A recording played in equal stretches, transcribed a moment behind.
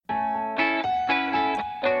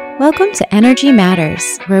Welcome to Energy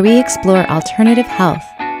Matters, where we explore alternative health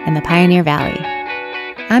in the Pioneer Valley.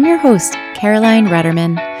 I'm your host, Caroline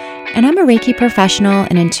Rudderman, and I'm a Reiki professional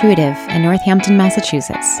and intuitive in Northampton,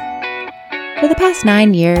 Massachusetts. For the past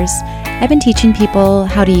 9 years, I've been teaching people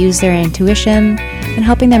how to use their intuition and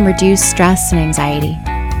helping them reduce stress and anxiety.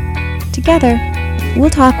 Together,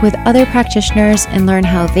 we'll talk with other practitioners and learn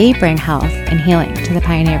how they bring health and healing to the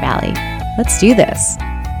Pioneer Valley. Let's do this.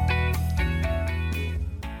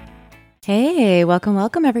 Hey,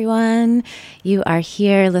 welcome everyone. You are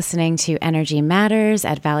here listening to Energy Matters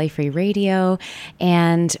at Valley Free Radio,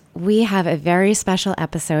 and we have a very special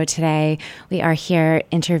episode today. We are here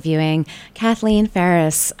interviewing Kathleen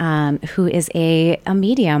Farris, who is a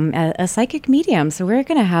medium, a psychic medium. So we're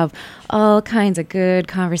going to have all kinds of good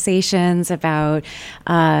conversations about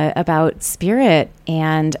spirit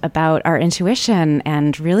and about our intuition,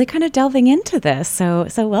 and really kind of delving into this. So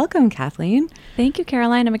welcome, Kathleen. Thank you,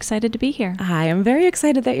 Caroline. I'm excited to be here. I am very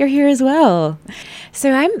excited that you're here as well.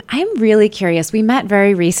 So I'm really curious. We met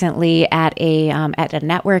very recently at a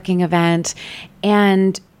networking event,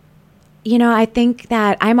 and I think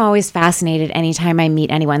that I'm always fascinated anytime I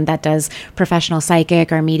meet anyone that does professional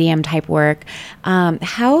psychic or medium type work.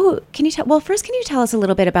 How can you tell? Well, first, can you tell us a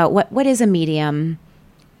little bit about what is a medium?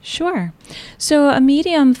 Sure. So a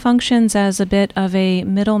medium functions as a bit of a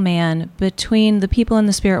middleman between the people in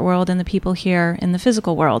the spirit world and the people here in the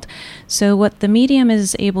physical world. So what the medium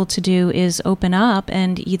is able to do is open up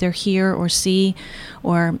and either hear or see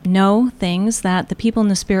or know things that the people in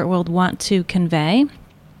the spirit world want to convey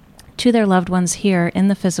to their loved ones here in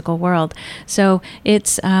the physical world. So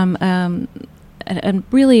it's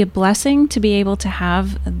really a blessing to be able to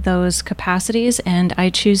have those capacities, and I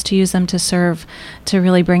choose to use them to serve, to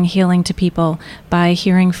really bring healing to people by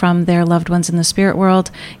hearing from their loved ones in the spirit world,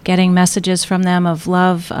 getting messages from them of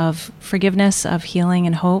love, of forgiveness, of healing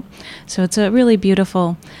and hope. So it's a really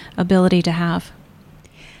beautiful ability to have.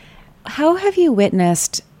 How have you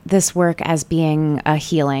witnessed this work as being a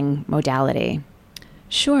healing modality?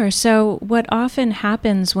 Sure. So what often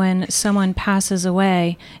happens when someone passes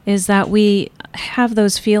away is that we have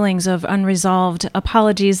those feelings of unresolved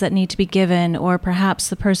apologies that need to be given, or perhaps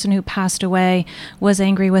the person who passed away was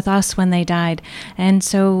angry with us when they died. And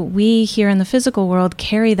so we here in the physical world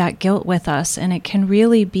carry that guilt with us, and it can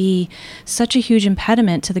really be such a huge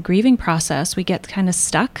impediment to the grieving process. We get kind of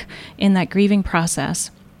stuck in that grieving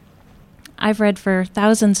process. I've read for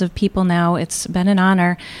thousands of people now. It's been an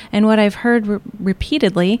honor. And what I've heard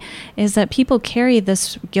repeatedly is that people carry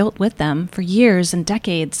this guilt with them for years and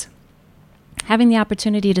decades. Having the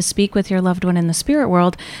opportunity to speak with your loved one in the spirit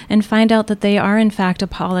world and find out that they are in fact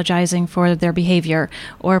apologizing for their behavior,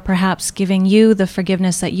 or perhaps giving you the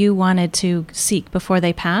forgiveness that you wanted to seek before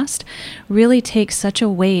they passed, really takes such a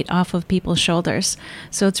weight off of people's shoulders.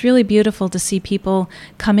 So it's really beautiful to see people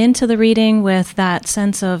come into the reading with that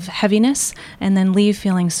sense of heaviness and then leave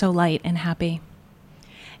feeling so light and happy.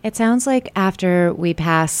 It sounds like after we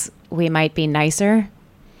pass, we might be nicer.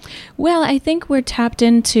 Well, I think we're tapped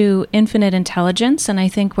into infinite intelligence, and I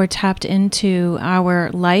think we're tapped into our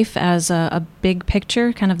life as a big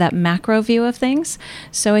picture, kind of that macro view of things.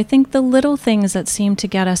 So I think the little things that seem to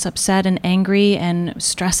get us upset and angry and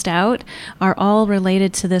stressed out are all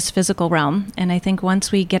related to this physical realm. And I think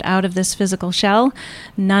once we get out of this physical shell,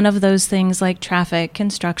 none of those things like traffic,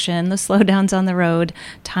 construction, the slowdowns on the road,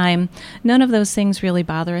 time, none of those things really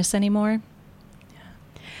bother us anymore.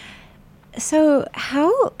 So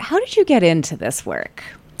how did you get into this work?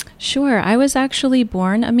 Sure. I was actually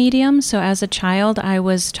born a medium. So as a child, I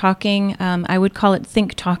was talking, I would call it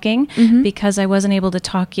think talking, because I wasn't able to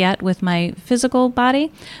talk yet with my physical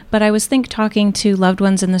body, but I was think talking to loved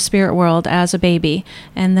ones in the spirit world as a baby.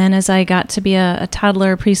 And then as I got to be a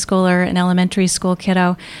toddler, preschooler, an elementary school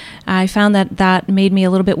kiddo, I found that made me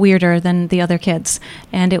a little bit weirder than the other kids.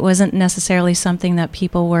 And it wasn't necessarily something that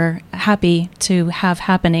people were happy to have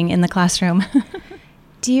happening in the classroom.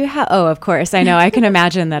 Do you have, of course, I know. I can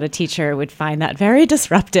imagine that a teacher would find that very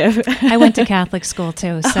disruptive. I went to Catholic school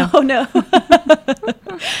too, so. Oh, no.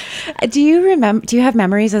 Do you have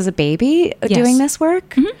memories as a baby doing this work?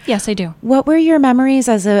 Mm-hmm. Yes, I do. What were your memories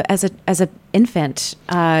as a infant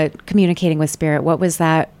communicating with spirit? What was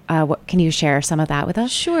that? Can you share some of that with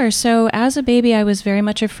us? Sure. So as a baby, I was very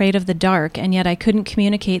much afraid of the dark, and yet I couldn't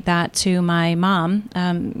communicate that to my mom.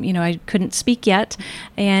 I couldn't speak yet.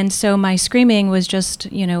 And so my screaming was just,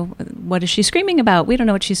 what is she screaming about? We don't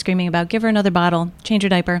know what she's screaming about. Give her another bottle, change her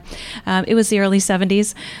diaper. It was the early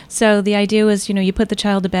 70s. So the idea was, you put the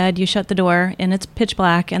child to bed, you shut the door, and it's pitch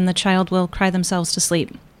black, and the child will cry themselves to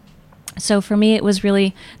sleep. So for me, it was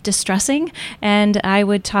really distressing, and I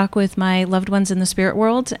would talk with my loved ones in the spirit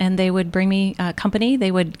world, and they would bring me company.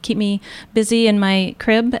 They would keep me busy in my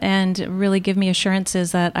crib and really give me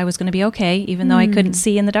assurances that I was going to be okay, even though I couldn't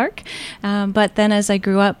see in the dark. But then as I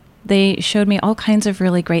grew up, they showed me all kinds of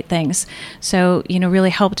really great things. So,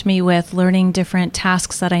 really helped me with learning different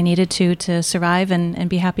tasks that I needed to survive and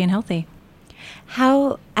be happy and healthy.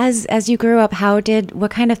 How, as you grew up,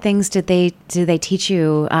 what kind of things did they teach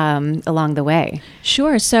you along the way?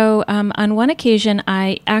 Sure. So on one occasion,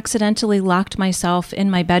 I accidentally locked myself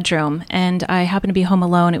in my bedroom, and I happened to be home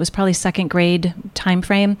alone. It was probably second grade time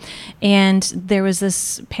frame, and there was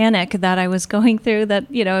this panic that I was going through that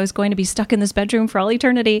I was going to be stuck in this bedroom for all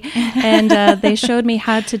eternity. And they showed me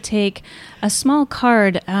how to take a small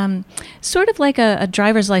card, sort of like a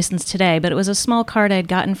driver's license today, but it was a small card I had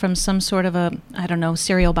gotten from some sort of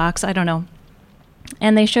cereal box. I don't know.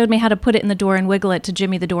 And they showed me how to put it in the door and wiggle it to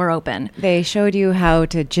jimmy the door open. They showed you how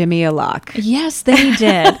to jimmy a lock. Yes, they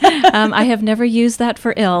did. I have never used that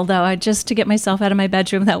for ill, though, just to get myself out of my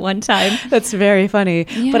bedroom that one time. That's very funny,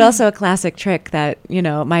 yeah. But also a classic trick that,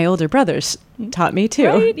 my older brothers taught me too.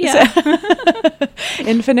 Right? Yeah. So,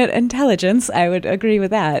 infinite intelligence, I would agree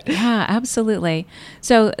with that. Yeah, absolutely.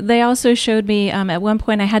 So they also showed me at one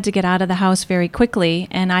point I had to get out of the house very quickly,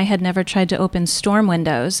 and I had never tried to open storm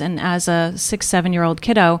windows. And as a 6-7-year-old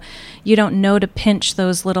kiddo, you don't know to pinch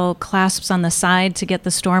those little clasps on the side to get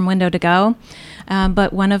the storm window to go.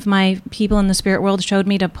 But one of my people in the spirit world showed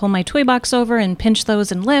me to pull my toy box over and pinch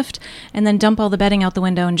those and lift, and then dump all the bedding out the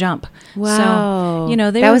window and jump. Wow. So,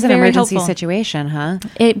 they that were was an very emergency helpful. Situation, huh?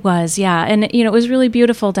 It was, yeah. And, it was really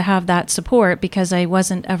beautiful to have that support because I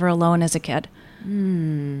wasn't ever alone as a kid.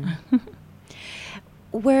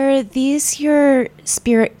 Were these your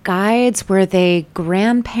spirit guides? Were they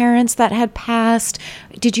grandparents that had passed?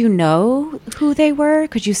 Did you know who they were?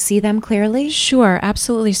 Could you see them clearly? Sure,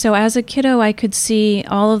 absolutely. So as a kiddo, I could see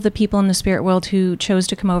all of the people in the spirit world who chose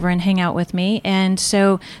to come over and hang out with me. And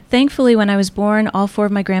so thankfully, when I was born, all 4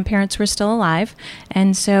 of my grandparents were still alive.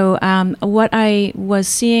 And so what I was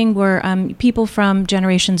seeing were people from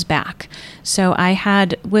generations back. So I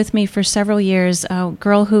had with me for several years a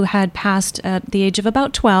girl who had passed at the age of about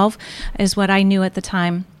 12, is what I knew at the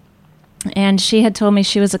time. And she had told me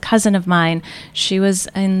she was a cousin of mine. She was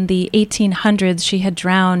in the 1800s. She had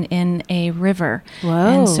drowned in a river. Whoa.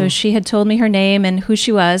 And so she had told me her name and who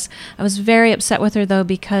she was. I was very upset with her, though,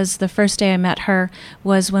 because the first day I met her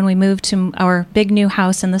was when we moved to our big new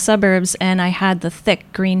house in the suburbs, and I had the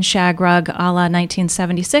thick green shag rug a la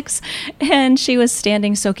 1976, and she was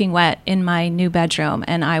standing soaking wet in my new bedroom,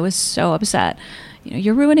 and I was so upset.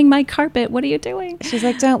 You're ruining my carpet. What are you doing? She's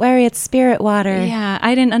like, don't worry, it's spirit water. Yeah,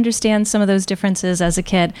 I didn't understand some of those differences as a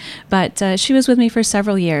kid, but she was with me for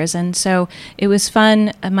several years, and so it was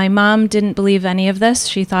fun. My mom didn't believe any of this.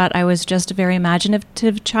 She thought I was just a very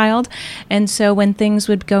imaginative child, and so when things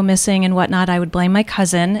would go missing and whatnot, I would blame my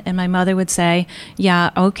cousin, and my mother would say,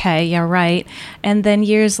 yeah, okay, yeah, right. And then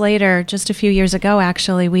years later, just a few years ago,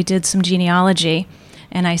 actually, we did some genealogy.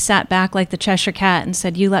 And I sat back like the Cheshire Cat and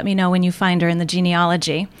said, you let me know when you find her in the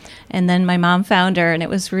genealogy. And then my mom found her, and it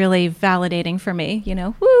was really validating for me,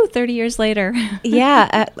 30 years later.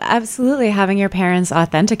 Yeah, absolutely. Having your parents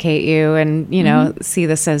authenticate you and, see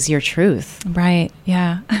this as your truth. Right,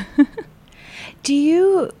 yeah.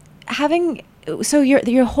 So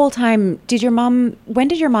your whole time, when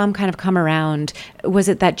did your mom kind of come around? Was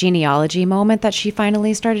it that genealogy moment that she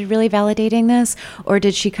finally started really validating this? Or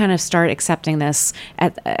did she kind of start accepting this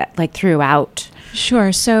throughout?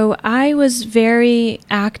 Sure. So I was very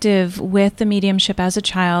active with the mediumship as a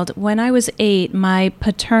child. When I was 8, my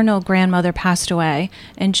paternal grandmother passed away,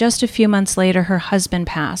 and just a few months later, her husband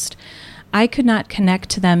passed. I could not connect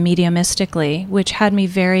to them mediumistically, which had me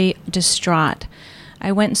very distraught.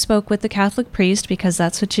 I went and spoke with the Catholic priest, because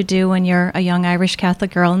that's what you do when you're a young Irish Catholic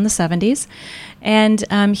girl in the 70s. And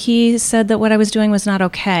he said that what I was doing was not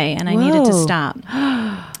okay, and I needed to stop.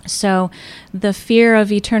 So the fear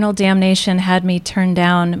of eternal damnation had me turn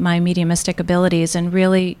down my mediumistic abilities and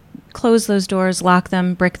really close those doors, lock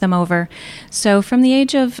them, brick them over. So from the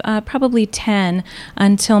age of probably 10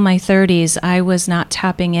 until my 30s, I was not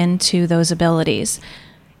tapping into those abilities.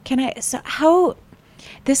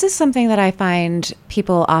 This is something that I find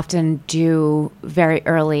people often do very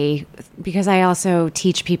early, because I also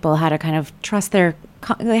teach people how to kind of trust they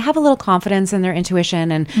have a little confidence in their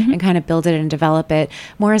intuition and kind of build it and develop it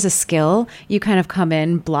more as a skill. You kind of come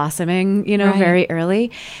in blossoming, right, very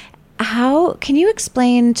early. How can you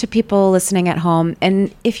explain to people listening at home,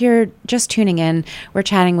 and if you're just tuning in, we're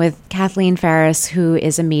chatting with Kathleen Farris, who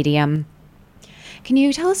is a medium. Can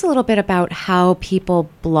you tell us a little bit about how people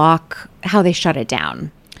block, how they shut it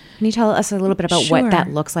down? Can you tell us a little bit about Sure. what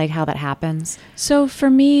that looks like, how that happens? So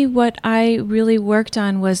for me, what I really worked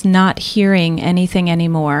on was not hearing anything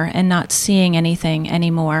anymore and not seeing anything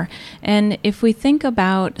anymore. And if we think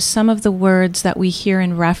about some of the words that we hear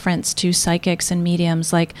in reference to psychics and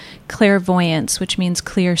mediums, like clairvoyance, which means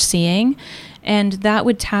clear seeing, and that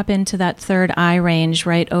would tap into that third eye range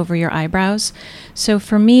right over your eyebrows. So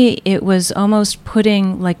for me, it was almost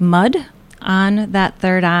putting like mud on that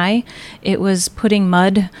third eye. It was putting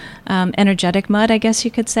mud, energetic mud, I guess you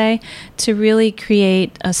could say, to really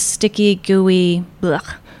create a sticky, gooey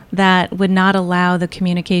blech that would not allow the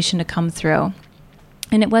communication to come through.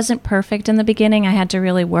 And it wasn't perfect in the beginning. I had to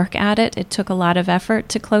really work at it. It took a lot of effort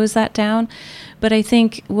to close that down. But I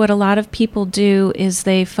think what a lot of people do is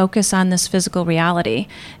they focus on this physical reality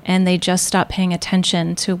and they just stop paying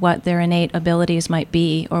attention to what their innate abilities might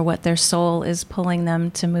be or what their soul is pulling them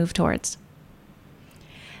to move towards.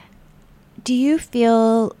 Do you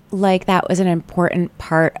feel like that was an important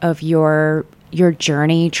part of your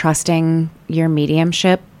journey, trusting your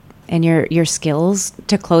mediumship and your skills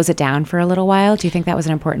to close it down for a little while? Do you think that was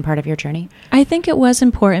an important part of your journey? I think it was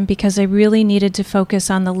important because I really needed to focus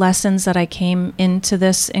on the lessons that I came into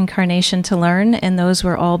this incarnation to learn, and those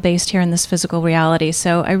were all based here in this physical reality.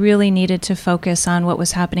 So I really needed to focus on what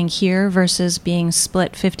was happening here versus being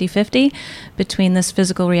split 50-50 between this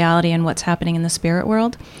physical reality and what's happening in the spirit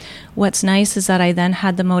world. What's nice is that I then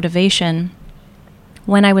had the motivation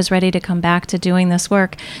when I was ready to come back to doing this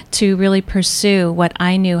work to really pursue what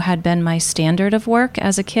I knew had been my standard of work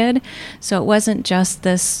as a kid. So it wasn't just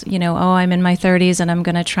this, I'm in my 30s and I'm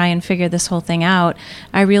going to try and figure this whole thing out.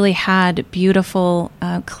 I really had beautiful,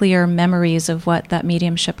 clear memories of what that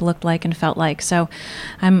mediumship looked like and felt like. So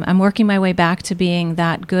I'm working my way back to being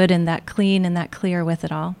that good and that clean and that clear with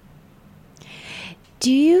it all.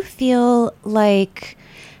 Do you feel like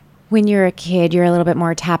when you're a kid, you're a little bit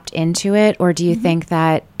more tapped into it? Or do you think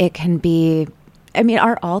that it can be,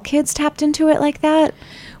 are all kids tapped into it like that?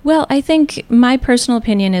 Well, I think my personal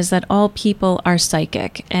opinion is that all people are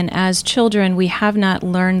psychic. And as children, we have not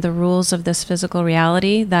learned the rules of this physical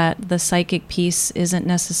reality, that the psychic piece isn't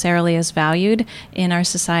necessarily as valued in our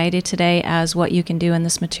society today as what you can do in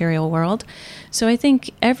this material world. So I think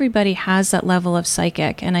everybody has that level of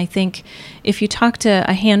psychic. And I think if you talk to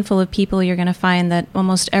a handful of people, you're going to find that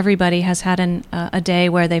almost everybody has had a day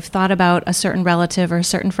where they've thought about a certain relative or a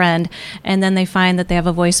certain friend, and then they find that they have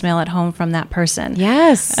a voicemail at home from that person.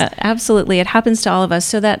 Yes. Absolutely. It happens to all of us.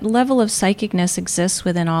 So that level of psychicness exists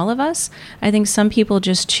within all of us. I think some people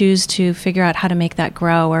just choose to figure out how to make that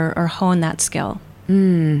grow or hone that skill.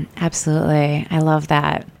 Absolutely. I love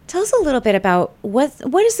that. Tell us a little bit about what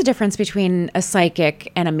is the difference between a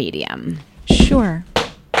psychic and a medium? Sure.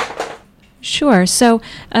 So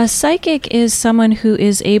a psychic is someone who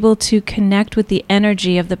is able to connect with the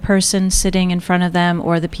energy of the person sitting in front of them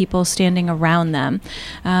or the people standing around them.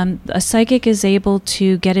 A psychic is able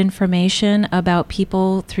to get information about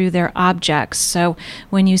people through their objects. So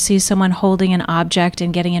when you see someone holding an object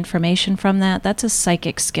and getting information from that, that's a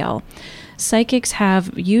psychic skill. Psychics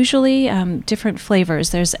have usually different flavors.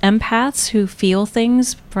 There's empaths who feel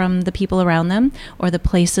things from the people around them or the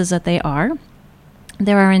places that they are.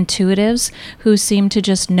 There are intuitives who seem to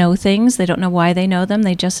just know things. They don't know why they know them.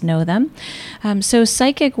 They just know them. So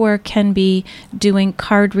psychic work can be doing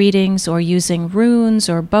card readings or using runes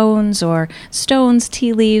or bones or stones,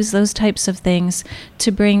 tea leaves, those types of things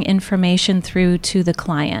to bring information through to the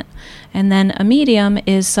client. And then a medium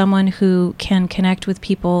is someone who can connect with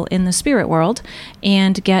people in the spirit world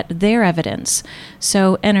and get their evidence.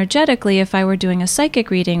 So energetically, if I were doing a psychic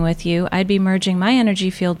reading with you, I'd be merging my energy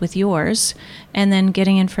field with yours and then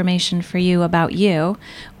getting information for you about you.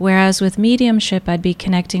 Whereas with mediumship, I'd be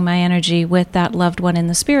connecting my energy with that loved one in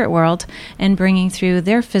the spirit world and bringing through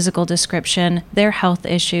their physical description, their health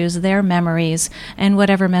issues, their memories, and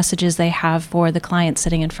whatever messages they have for the client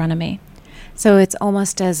sitting in front of me. So it's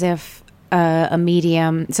almost as if a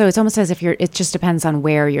medium, so it's almost as if it just depends on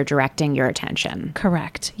where you're directing your attention.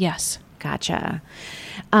 Correct. Yes. Gotcha.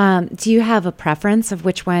 Do you have a preference of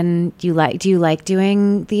which one you like? Do you like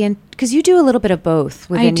doing because you do a little bit of both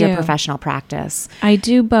within your professional practice. I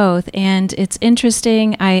do both, and it's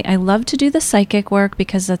interesting. I love to do the psychic work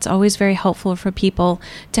because that's always very helpful for people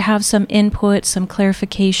to have some input, some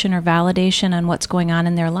clarification or validation on what's going on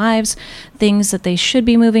in their lives, things that they should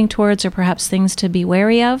be moving towards or perhaps things to be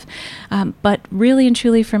wary of. But really and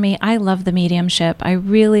truly for me, I love the mediumship. I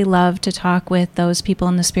really love to talk with those people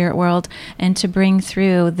in the spirit world and to bring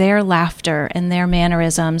through their laughter and their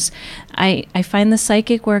mannerisms. I find the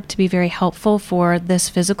psychic work to be very helpful for this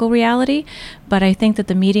physical reality, but I think that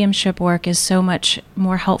the mediumship work is so much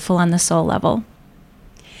more helpful on the soul level.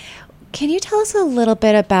 Can you tell us a little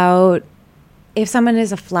bit about, if someone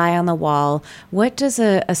is a fly on the wall, what does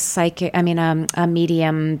a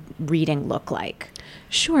medium reading look like?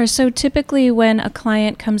 Sure. So typically when a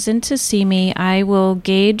client comes in to see me, I will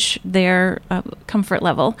gauge their comfort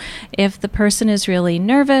level. If the person is really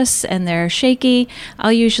nervous and they're shaky,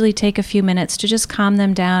 I'll usually take a few minutes to just calm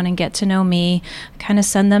them down and get to know me, kind of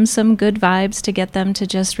send them some good vibes to get them to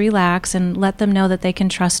just relax and let them know that they can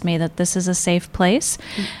trust me, that this is a safe place.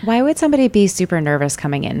 Why would somebody be super nervous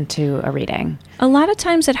coming into a reading? A lot of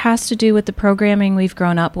times it has to do with the programming we've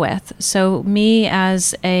grown up with. So me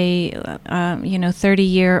as a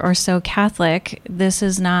 30-year or so Catholic, this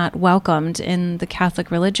is not welcomed in the Catholic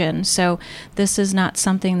religion. So this is not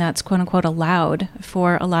something that's quote unquote allowed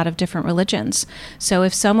for a lot of different religions. So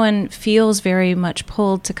if someone feels very much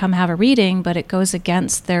pulled to come have a reading, but it goes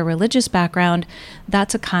against their religious background,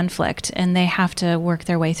 that's a conflict and they have to work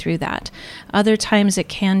their way through that. Other times it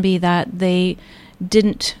can be that they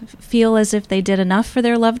didn't feel as if they did enough for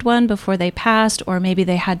their loved one before they passed, or maybe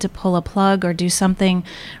they had to pull a plug or do something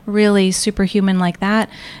really superhuman like that.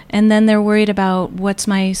 And then they're worried about, what's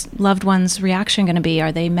my loved one's reaction going to be?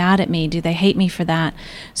 Are they mad at me? Do they hate me for that?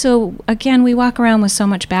 So again, we walk around with so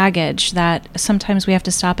much baggage that sometimes we have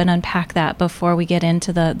to stop and unpack that before we get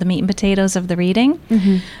into the meat and potatoes of the reading.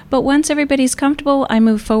 Mm-hmm. But once everybody's comfortable, I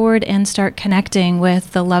move forward and start connecting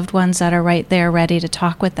with the loved ones that are right there ready to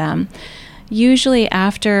talk with them. Usually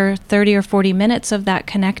after 30 or 40 minutes of that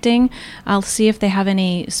connecting, I'll see if they have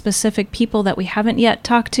any specific people that we haven't yet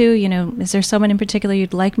talked to. Is there someone in particular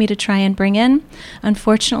you'd like me to try and bring in?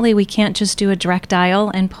 Unfortunately, we can't just do a direct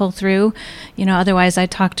dial and pull through. Otherwise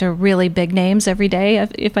I'd talk to really big names every day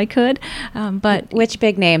if I could. But which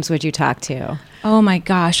big names would you talk to? Oh my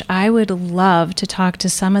gosh, I would love to talk to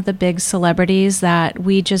some of the big celebrities that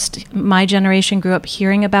my generation grew up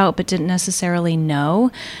hearing about but didn't necessarily know.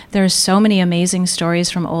 There's so many amazing stories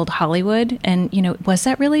from old Hollywood, and was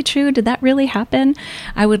that really true? Did that really happen?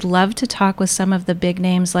 I would love to talk with some of the big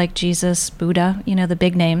names like Jesus, Buddha, the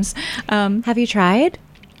big names. Have you tried?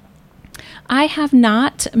 I have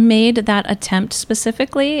not made that attempt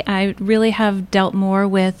specifically. I really have dealt more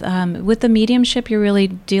with the mediumship. You're really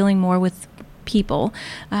dealing more with people.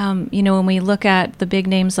 When we look at the big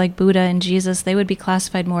names like Buddha and Jesus, they would be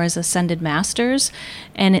classified more as ascended masters,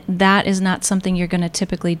 and that is not something you're going to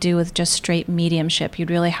typically do with just straight mediumship.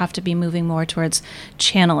 You'd really have to be moving more towards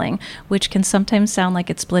channeling, which can sometimes sound like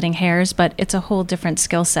it's splitting hairs, but it's a whole different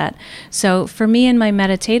skill set. So for me in my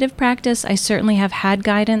meditative practice, I certainly have had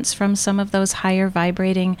guidance from some of those higher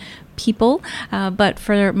vibrating people, but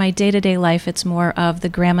for my day-to-day life, it's more of the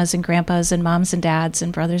grandmas and grandpas and moms and dads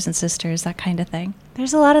and brothers and sisters, that kind of thing.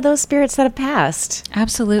 There's a lot of those spirits that have passed.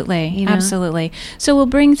 Absolutely. Absolutely. So we'll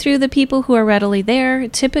bring through the people who are readily there.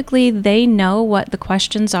 Typically, they know what the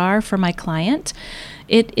questions are for my client.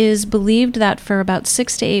 It is believed that for about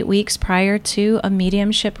 6 to 8 weeks prior to a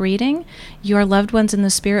mediumship reading, your loved ones in the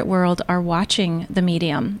spirit world are watching the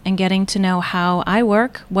medium and getting to know how I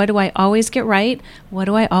work. What do I always get right? What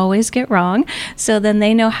do I always get wrong? So then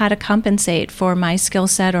they know how to compensate for my skill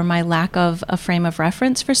set or my lack of a frame of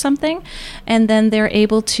reference for something. And then they're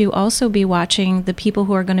able to also be watching the people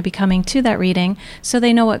who are going to be coming to that reading, so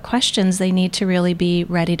they know what questions they need to really be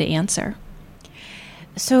ready to answer.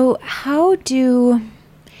 So how do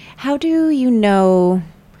you know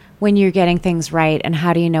when you're getting things right, and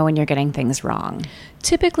how do you know when you're getting things wrong?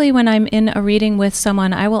 Typically, when I'm in a reading with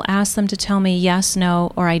someone, I will ask them to tell me yes,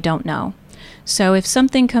 no, or I don't know. So if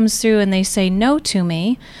something comes through and they say no to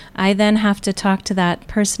me, I then have to talk to that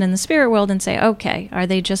person in the spirit world and say, okay, are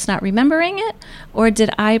they just not remembering it? Or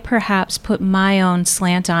did I perhaps put my own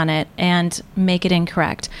slant on it and make it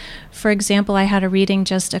incorrect? For example, I had a reading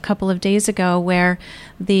just a couple of days ago where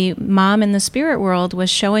the mom in the spirit world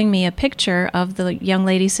was showing me a picture of the young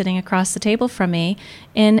lady sitting across the table from me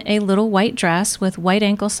in a little white dress with white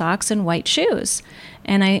ankle socks and white shoes.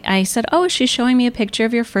 And I said, oh, she's showing me a picture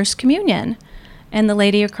of your first communion. And the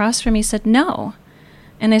lady across from me said, no.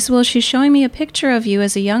 And I said, well, she's showing me a picture of you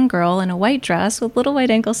as a young girl in a white dress with little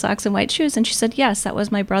white ankle socks and white shoes. And she said, yes, that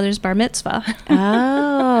was my brother's bar mitzvah.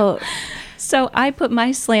 Oh. So I put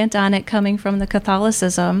my slant on it coming from the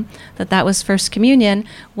Catholicism that was First Communion,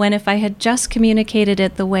 when if I had just communicated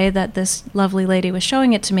it the way that this lovely lady was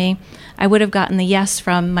showing it to me, I would have gotten the yes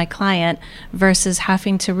from my client versus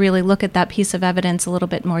having to really look at that piece of evidence a little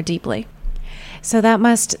bit more deeply. So that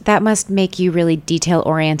must make you really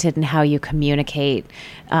detail-oriented in how you communicate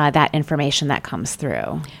that information that comes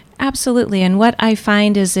through. Absolutely. And what I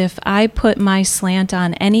find is if I put my slant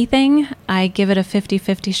on anything, I give it a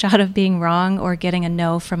 50-50 shot of being wrong or getting a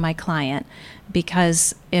no from my client.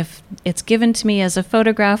 Because if it's given to me as a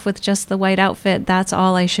photograph with just the white outfit, that's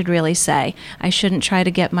all I should really say. I shouldn't try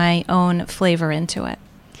to get my own flavor into it.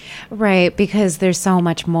 Right, because there's so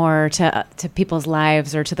much more to people's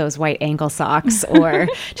lives, or to those white ankle socks, or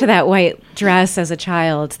to that white dress as a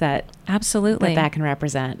child that absolutely that can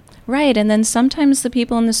represent. Right, and then sometimes the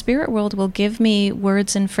people in the spirit world will give me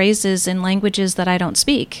words and phrases in languages that I don't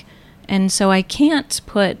speak, and so I can't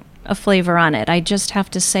put a flavor on it. I just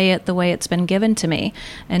have to say it the way it's been given to me.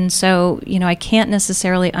 And so, I can't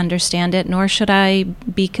necessarily understand it, nor should I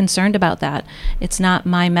be concerned about that. It's not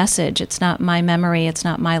my message. It's not my memory. It's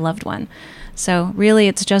not my loved one. So really,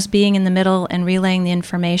 it's just being in the middle and relaying the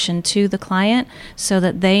information to the client so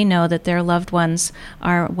that they know that their loved ones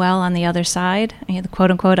are well on the other side, the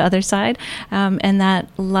quote-unquote other side, and that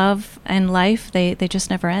love and life, they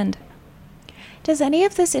just never end. Does any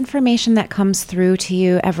of this information that comes through to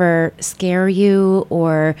you ever scare you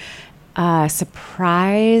or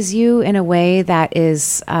surprise you in a way that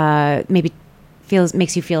is maybe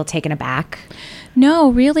makes you feel taken aback? No,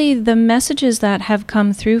 really, the messages that have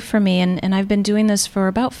come through for me, and I've been doing this for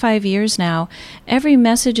about 5 years now, every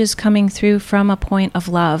message is coming through from a point of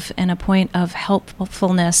love and a point of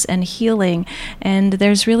helpfulness and healing, and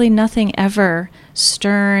there's really nothing ever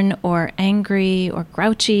stern or angry or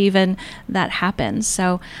grouchy even that happens.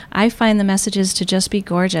 So I find the messages to just be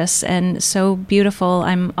gorgeous and so beautiful.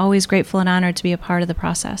 I'm always grateful and honored to be a part of the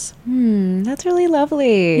process. That's really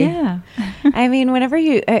lovely. Yeah. I mean, whenever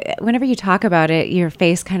you talk about it, your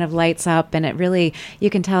face kind of lights up, and you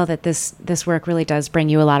can tell that this work really does bring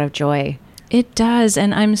you a lot of joy. It does,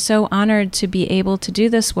 and I'm so honored to be able to do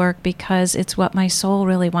this work because it's what my soul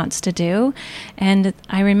really wants to do. And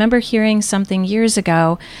I remember hearing something years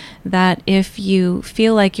ago that if you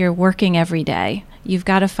feel like you're working every day, you've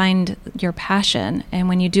got to find your passion. And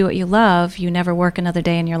when you do what you love, you never work another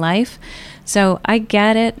day in your life. So I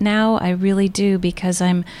get it now. I really do, because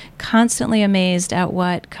I'm constantly amazed at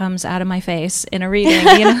what comes out of my face in a reading.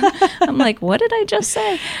 I'm like, what did I just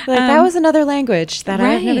say? That was another language that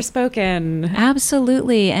right. I've never spoken.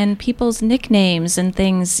 Absolutely. And people's nicknames and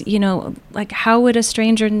things, like how would a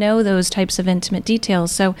stranger know those types of intimate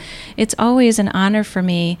details? So it's always an honor for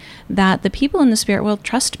me that the people in the spirit world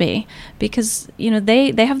trust me, because,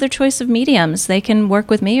 they have their choice of mediums. They can work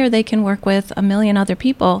with me or they can work with a million other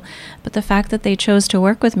people. But the fact that they chose to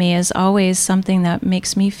work with me is always something that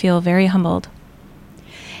makes me feel very humbled.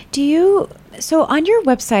 So on your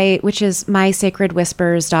website, which is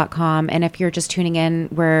mysacredwhispers.com, and if you're just tuning in,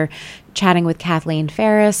 we're chatting with Kathleen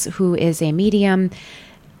Farris, who is a medium.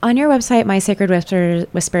 On your website,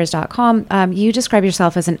 mysacredwhispers.com, you describe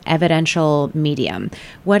yourself as an evidential medium.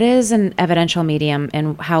 What is an evidential medium,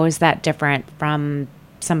 and how is that different from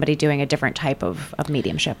somebody doing a different type of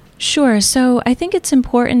mediumship? Sure. So I think it's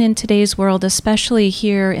important in today's world, especially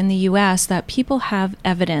here in the U.S., that people have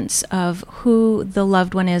evidence of who the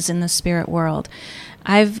loved one is in the spirit world.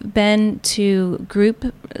 I've been to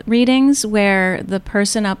group readings where the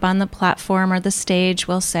person up on the platform or the stage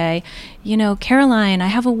will say, Caroline, I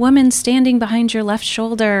have a woman standing behind your left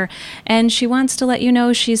shoulder, and she wants to let you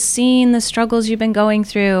know she's seen the struggles you've been going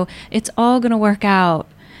through. It's all going to work out.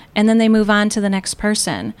 And then they move on to the next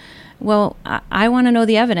person. Well, I want to know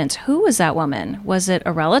the evidence. Who was that woman? Was it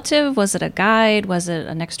a relative? Was it a guide? Was it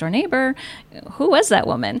a next door neighbor? Who was that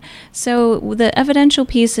woman? So the evidential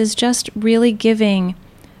piece is just really giving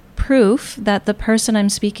proof that the person I'm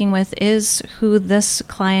speaking with is who this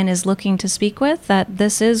client is looking to speak with, that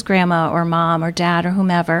this is grandma or mom or dad or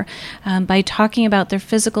whomever, by talking about their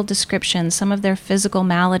physical descriptions, some of their physical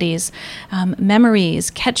maladies,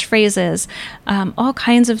 memories, catchphrases, all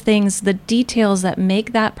kinds of things, the details that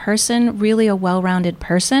make that person really a well-rounded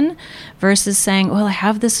person, versus saying, well, I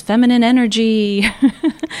have this feminine energy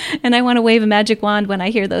and I want to wave a magic wand when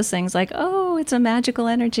I hear those things, like, oh, it's a magical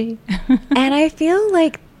energy. And I feel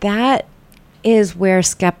like that is where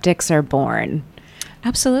skeptics are born.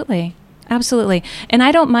 Absolutely. Absolutely. And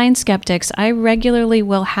I don't mind skeptics. I regularly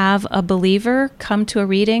will have a believer come to a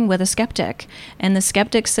reading with a skeptic. And the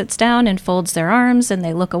skeptic sits down and folds their arms and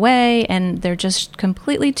they look away and they're just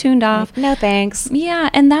completely tuned off. Like, no thanks. Yeah,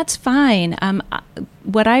 and that's fine.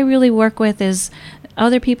 What I really work with is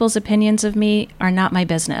other people's opinions of me are not my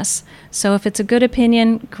business. So if it's a good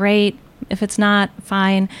opinion, great. If it's not,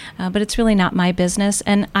 fine, but it's really not my business.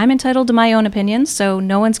 And I'm entitled to my own opinions, so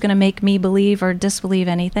no one's going to make me believe or disbelieve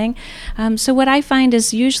anything. So what I find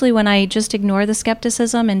is usually when I just ignore the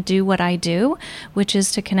skepticism and do what I do, which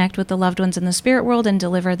is to connect with the loved ones in the spirit world and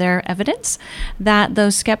deliver their evidence, that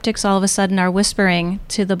those skeptics all of a sudden are whispering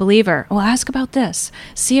to the believer, well, ask about this,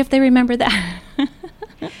 see if they remember that.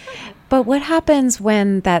 But what happens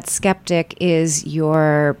when that skeptic is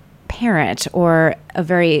your parent or a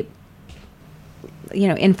very,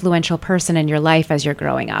 influential person in your life as you're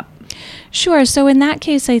growing up? Sure. So in that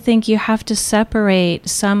case, I think you have to separate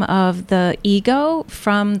some of the ego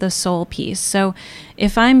from the soul piece. So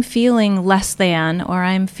if I'm feeling less than or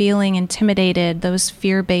I'm feeling intimidated, those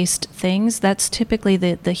fear-based things, that's typically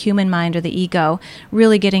the human mind or the ego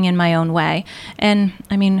really getting in my own way. And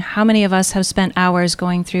I mean, how many of us have spent hours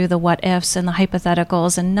going through the what ifs and the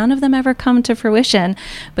hypotheticals, and none of them ever come to fruition,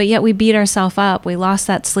 but yet we beat ourselves up. We lost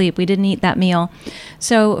that sleep. We didn't eat that meal.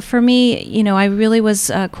 So for me, I really was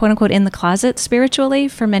quote unquote in the closet spiritually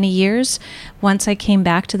for many years once I came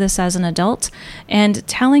back to this as an adult, and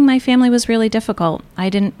telling my family was really difficult. I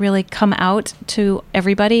didn't really come out to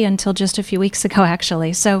everybody until just a few weeks ago,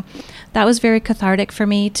 actually. So that was very cathartic for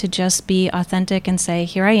me to just be authentic and say,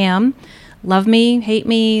 here I am. Love me, hate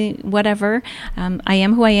me, whatever. I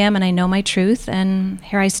am who I am, and I know my truth, and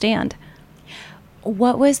here I stand.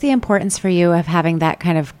 What was the importance for you of having that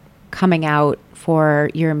kind of coming out for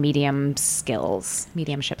your mediumship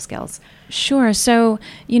skills? Sure. So,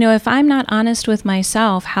 if I'm not honest with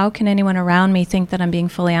myself, how can anyone around me think that I'm being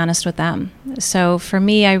fully honest with them? So for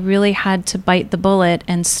me, I really had to bite the bullet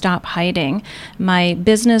and stop hiding. My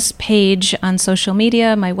business page on social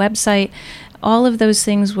media, my website, all of those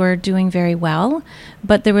things were doing very well,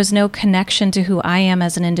 but there was no connection to who I am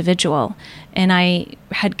as an individual. And I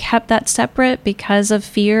had kept that separate because of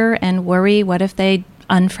fear and worry. What if they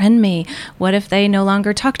unfriend me? What if they no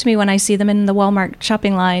longer talk to me when I see them in the Walmart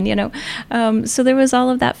shopping line, So there was all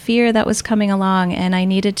of that fear that was coming along, and I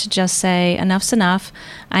needed to just say, enough's enough.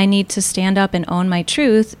 I need to stand up and own my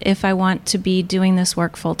truth if I want to be doing this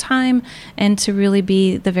work full time and to really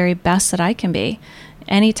be the very best that I can be.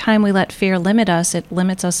 Anytime we let fear limit us, it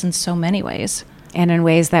limits us in so many ways. And in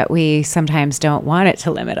ways that we sometimes don't want it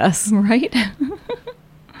to limit us. Right?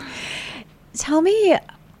 Tell me,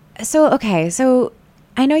 so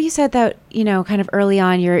I know you said that, kind of early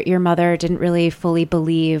on, your mother didn't really fully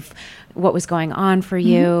believe what was going on for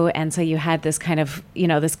you. Mm-hmm. And so you had this kind of,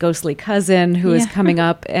 this ghostly cousin who was coming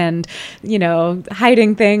up and,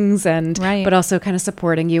 hiding things and, right. But also kind of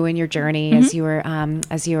supporting you in your journey mm-hmm.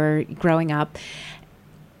 as you were growing up.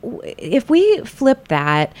 If we flip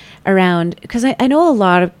that around, because I know a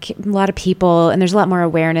lot of people, and there's a lot more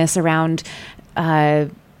awareness around,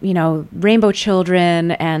 rainbow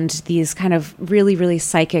children and these kind of really, really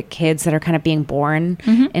psychic kids that are kind of being born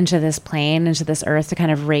mm-hmm. into this plane, into this earth to kind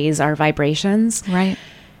of raise our vibrations. Right.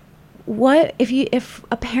 What if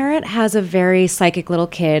a parent has a very psychic little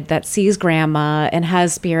kid that sees grandma and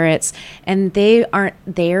has spirits, and they aren't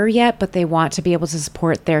there yet, but they want to be able to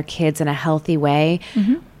support their kids in a healthy way?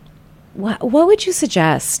 Mm-hmm. What would you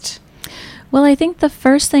suggest? Well, I think the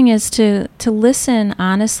first thing is to listen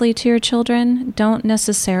honestly to your children. Don't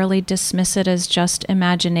necessarily dismiss it as just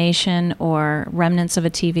imagination or remnants of a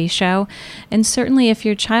TV show. And certainly if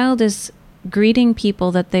your child is greeting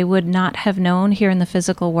people that they would not have known here in the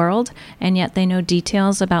physical world, and yet they know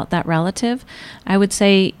details about that relative, I would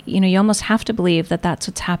say, you almost have to believe that that's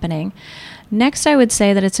what's happening. Next, I would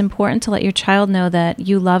say that it's important to let your child know that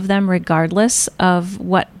you love them regardless of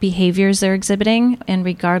what behaviors they're exhibiting and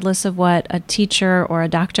regardless of what a teacher or a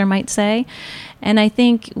doctor might say. And I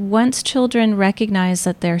think once children recognize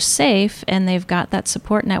that they're safe and they've got that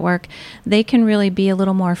support network, they can really be a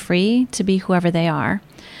little more free to be whoever they are.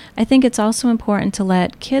 I think it's also important to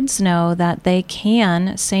let kids know that they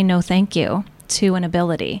can say no thank you to an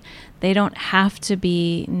ability. They don't have to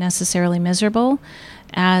be necessarily miserable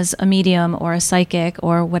as a medium or a psychic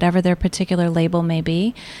or whatever their particular label may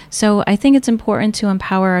be. So I think it's important to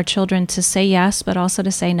empower our children to say yes, but also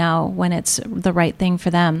to say no when it's the right thing for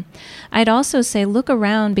them. I'd also say look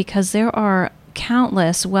around, because there are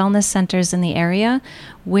countless wellness centers in the area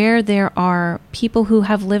where there are people who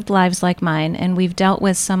have lived lives like mine, and we've dealt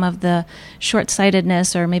with some of the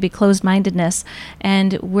short-sightedness or maybe closed-mindedness,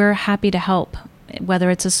 and we're happy to help. Whether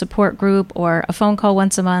it's a support group or a phone call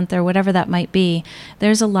once a month or whatever that might be,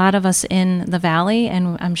 there's a lot of us in the Valley,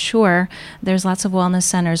 and I'm sure there's lots of wellness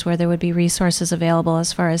centers where there would be resources available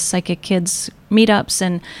as far as psychic kids meetups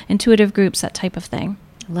and intuitive groups, that type of thing.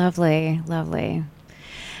 Lovely, lovely.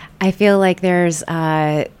 I feel like there's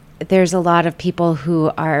there's a lot of people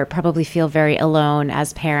who are probably feel very alone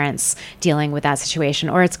as parents dealing with that situation,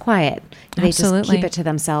 or it's quiet. They Absolutely. just keep it to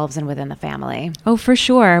themselves and within the family. Oh, for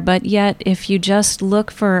sure. But yet, if you just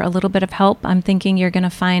look for a little bit of help, I'm thinking you're going to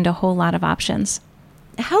find a whole lot of options.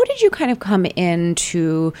 How did you kind of come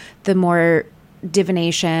into the more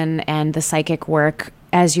divination and the psychic work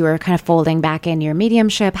as you were kind of folding back in your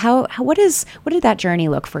mediumship? What did that journey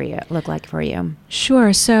look like for you?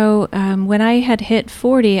 Sure. So when I had hit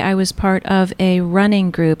 40, I was part of a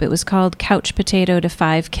running group. It was called Couch Potato to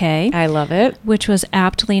 5K. I love it. Which was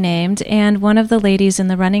aptly named. And one of the ladies in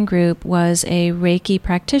the running group was a Reiki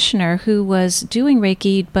practitioner who was doing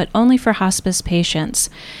Reiki, but only for hospice patients.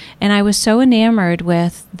 And I was so enamored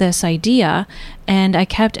with this idea, and I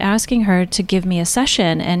kept asking her to give me a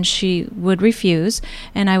session, and she would refuse,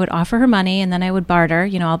 and I would offer her money, and then I would barter,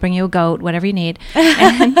 I'll bring you a goat, whatever you need.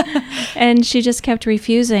 And she just kept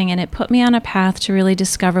refusing, and it put me on a path to really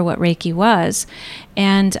discover what Reiki was.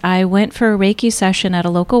 And I went for a Reiki session at a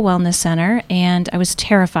local wellness center, and I was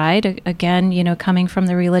terrified. Again, coming from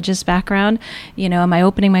the religious background, am I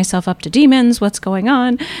opening myself up to demons? What's going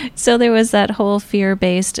on? So there was that whole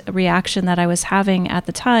fear-based reaction that I was having at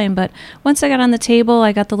the time. But once I got on the table,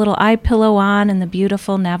 I got the little eye pillow on and the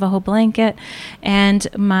beautiful Navajo blanket, and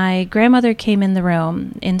my grandmother came in the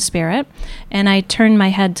room in spirit, and I turned my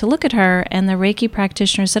head to look at her, and the Reiki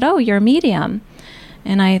practitioner said, "Oh, you're a medium."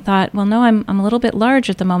 And I thought, well, no, I'm a little bit large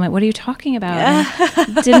at the moment. What are you talking about?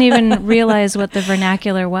 Didn't even realize what the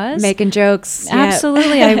vernacular was. Making jokes.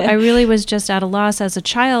 Absolutely. I really was just at a loss. As a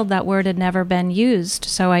child, that word had never been used,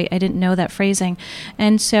 so I didn't know that phrasing.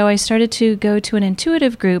 And so I started to go to an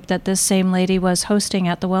intuitive group that this same lady was hosting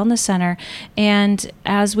at the wellness center. And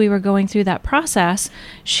as we were going through that process,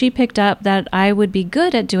 she picked up that I would be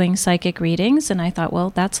good at doing psychic readings. And I thought, well,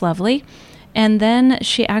 that's lovely. And then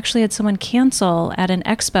she actually had someone cancel at an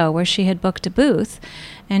expo where she had booked a booth,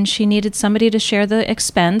 and she needed somebody to share the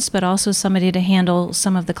expense, but also somebody to handle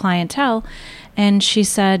some of the clientele. And she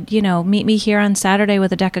said, meet me here on Saturday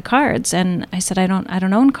with a deck of cards. And I said, I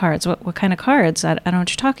don't own cards. What kind of cards? I don't know what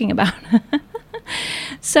you're talking about.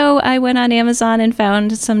 So I went on Amazon and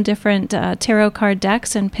found some different tarot card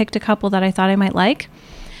decks and picked a couple that I thought I might like.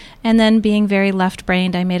 And then, being very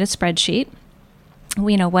left-brained, I made a spreadsheet.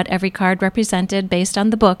 What every card represented based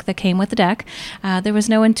on the book that came with the deck. There was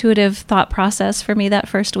no intuitive thought process for me that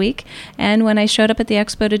first week. And when I showed up at the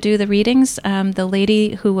expo to do the readings, the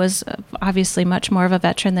lady, who was obviously much more of a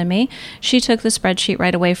veteran than me, she took the spreadsheet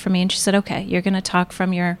right away from me, and she said, "Okay, you're going to talk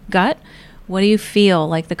from your gut. What do you feel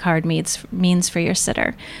like the card means for your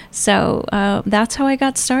sitter?" So that's how I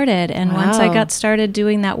got started. And Once I got started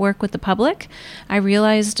doing that work with the public, I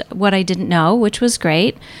realized what I didn't know, which was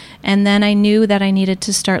great. And then I knew that I needed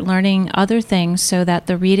to start learning other things so that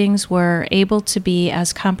the readings were able to be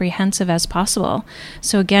as comprehensive as possible.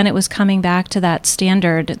 So again, it was coming back to that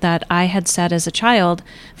standard that I had set as a child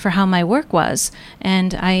for how my work was.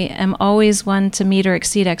 And I am always one to meet or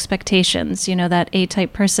exceed expectations, that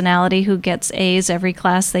A-type personality who gets A's every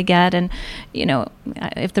class they get. And,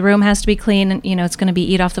 if the room has to be clean, it's going to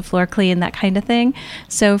be eat off the floor clean, that kind of thing.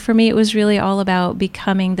 So for me, it was really all about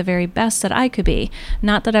becoming the very best that I could be.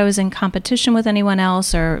 Not that I was in competition with anyone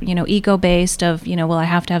else or, ego-based of, well, I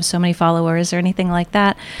have to have so many followers or anything like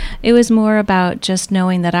that. It was more about just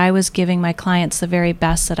knowing that I was giving my clients the very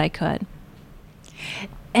best that I could.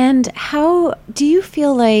 And how do you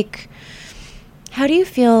feel like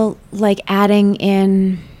adding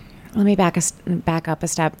in, let me back up a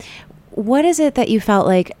step. What is it that you felt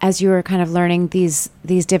like as you were kind of learning these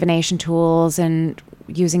divination tools and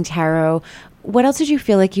using tarot? What else did you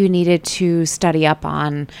feel like you needed to study up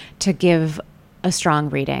on to give a strong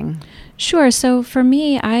reading? Sure. So for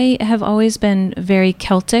me, I have always been very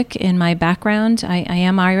Celtic in my background. I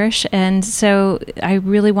am Irish, and so I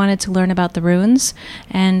really wanted to learn about the runes,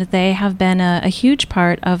 and they have been a huge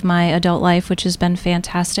part of my adult life, which has been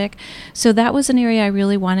fantastic. So that was an area I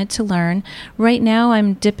really wanted to learn. Right now,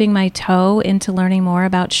 I'm dipping my toe into learning more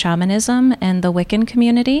about shamanism and the Wiccan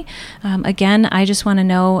community. Again, I just want to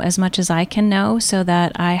know as much as I can know so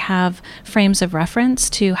that I have frames of reference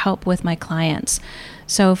to help with my clients.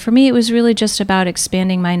 So for me, it was really just about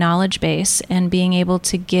expanding my knowledge base and being able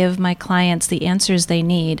to give my clients the answers they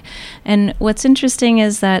need. And what's interesting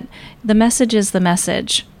is that the message is the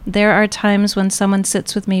message. There are times when someone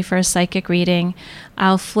sits with me for a psychic reading,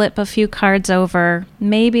 I'll flip a few cards over,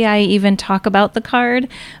 maybe I even talk about the card,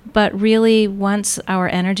 but really once our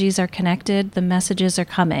energies are connected, the messages are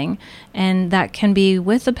coming. And that can be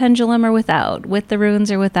with the pendulum or without, with the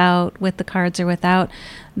runes or without, with the cards or without.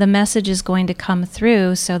 The message is going to come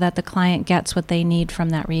through so that the client gets what they need from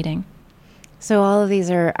that reading. So all of these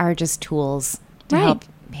are just tools to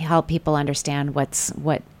help people understand what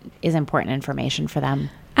is important information for them.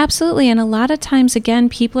 Absolutely. And a lot of times, again,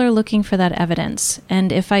 people are looking for that evidence.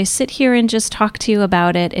 And if I sit here and just talk to you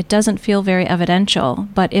about it, it doesn't feel very evidential.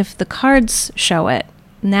 But if the cards show it,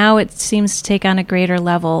 now it seems to take on a greater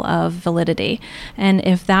level of validity. And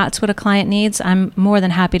if that's what a client needs, I'm more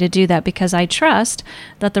than happy to do that, because I trust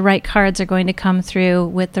that the right cards are going to come through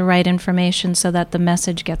with the right information so that the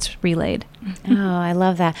message gets relayed. Oh, I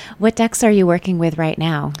love that. What decks are you working with right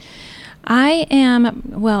now? I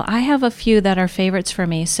have a few that are favorites for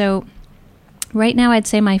me. So right now, I'd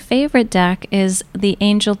say my favorite deck is the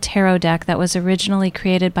Angel Tarot deck that was originally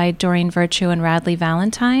created by Doreen Virtue and Radley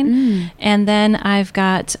Valentine. And then I've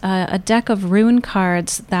got a deck of rune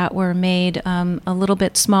cards that were made a little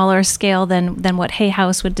bit smaller scale than what Hay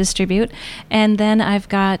House would distribute. And then I've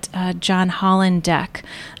got a John Holland deck.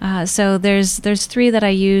 So there's three that I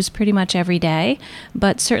use pretty much every day,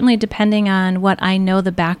 but certainly depending on what I know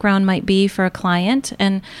the background might be for a client.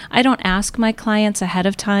 And I don't ask my clients ahead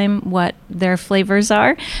of time what their flavors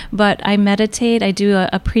are, but I meditate. I do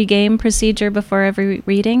a pre-game procedure before every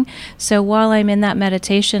reading. So while I'm in that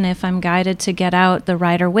meditation, if I'm guided to get out the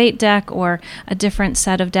Rider-Waite deck or a different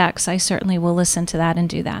set of decks, I certainly will listen to that and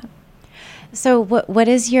do that. So what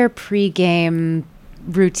is your pre-game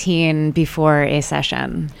routine before a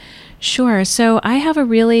session? Sure. So I have a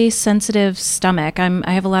really sensitive stomach.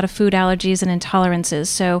 I have a lot of food allergies and intolerances.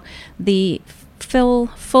 So the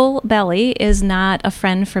full belly is not a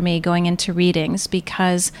friend for me going into readings,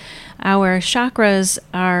 because our chakras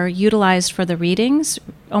are utilized for the readings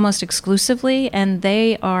almost exclusively, and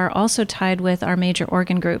they are also tied with our major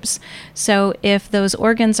organ groups. So if those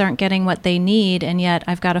organs aren't getting what they need, and yet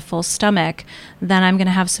I've got a full stomach, then I'm going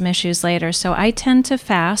to have some issues later. So I tend to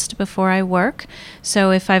fast before I work.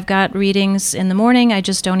 So if I've got readings in the morning, I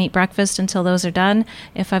just don't eat breakfast until those are done.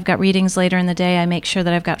 If I've got readings later in the day, I make sure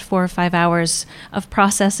that I've got 4 or 5 hours of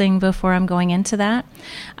processing before I'm going into that.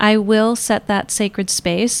 I will set that sacred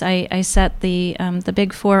space. I set the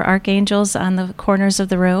big 4 archangels on the corners of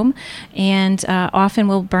the room, and often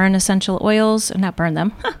will burn essential oils, not burn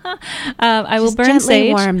them. I will burn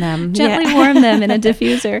sage. Warm them. Gently warm them in a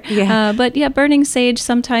diffuser. Yeah. But burning sage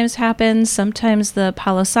sometimes happens, sometimes the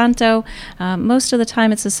Palo Santo. Most of the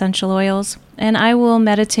time it's essential oils. And I will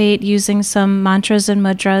meditate using some mantras and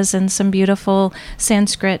mudras and some beautiful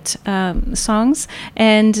Sanskrit songs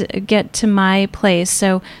and get to my place.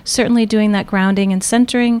 So certainly doing that grounding and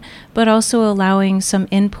centering, but also allowing some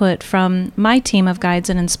input from my team of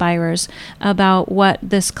guides and inspirers about what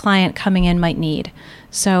this client coming in might need.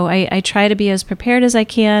 So I try to be as prepared as I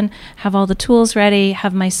can, have all the tools ready,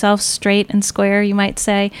 have myself straight and square, you might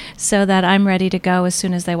say, so that I'm ready to go as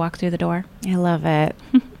soon as they walk through the door. I love it.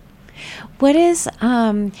 What is,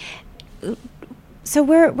 so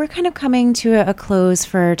we're kind of coming to a close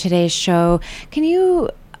for today's show. Can you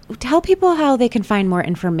tell people how they can find more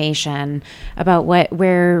information about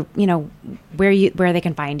where they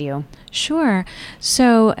can find you? Sure.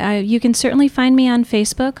 So you can certainly find me on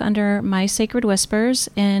Facebook under My Sacred Whispers,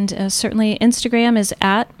 and certainly Instagram is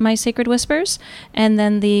at My Sacred Whispers, and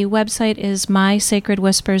then the website is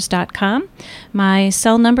mysacredwhispers.com. My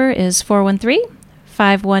cell number is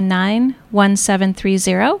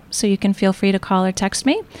 413-519-1730, so you can feel free to call or text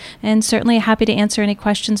me, and certainly happy to answer any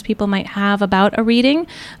questions people might have about a reading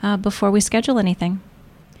before we schedule anything.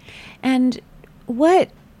 And what,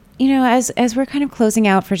 as we're kind of closing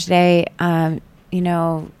out for today,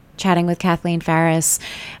 chatting with Kathleen Farris,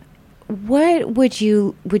 what would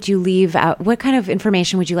you leave out? What kind of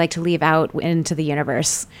information would you like to leave out into the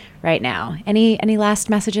universe right now? Any last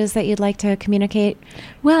messages that you'd like to communicate?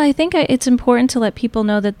 Well, I think it's important to let people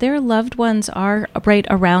know that their loved ones are right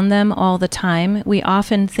around them all the time. We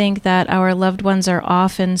often think that our loved ones are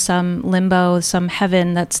off in some limbo, some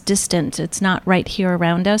heaven that's distant. It's not right here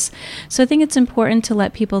around us. So I think it's important to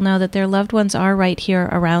let people know that their loved ones are right here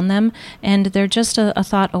around them, and they're just a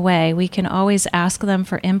thought away. We can always ask them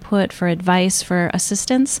for input, for advice, for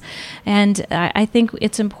assistance. And I think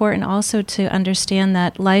it's important also to understand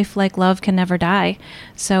that life, like love, can never die.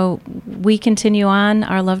 So we continue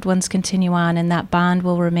on, our loved ones continue on, and that bond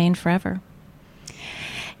will remain forever.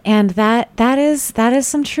 And that is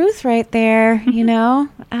some truth right there,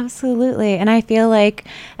 Absolutely. And I feel like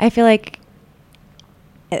what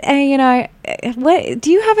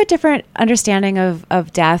do you have a different understanding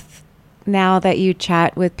of death now that you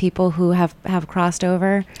chat with people who have crossed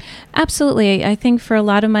over? Absolutely. I think for a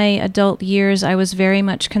lot of my adult years, I was very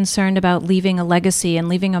much concerned about leaving a legacy and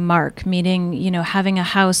leaving a mark, meaning, having a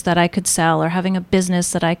house that I could sell or having a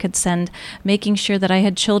business that I could send, making sure that I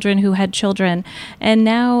had children who had children. And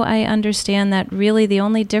now I understand that really the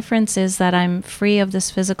only difference is that I'm free of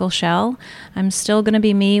this physical shell. I'm still going to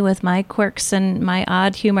be me with my quirks and my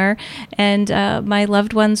odd humor, and my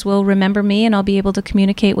loved ones will remember me and I'll be able to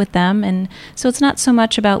communicate with them. And so it's not so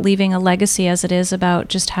much about leaving a legacy as it is about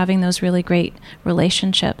just having those really great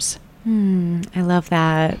relationships. I love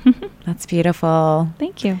that. That's beautiful.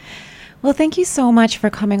 Thank you. Well, thank you so much for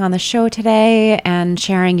coming on the show today and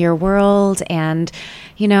sharing your world. And,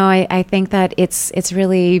 I think that it's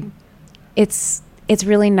really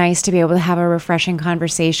nice to be able to have a refreshing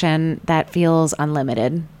conversation that feels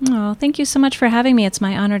unlimited. Oh, thank you so much for having me. It's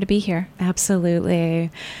my honor to be here.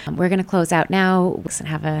 Absolutely. We're going to close out now and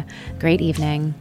have a great evening.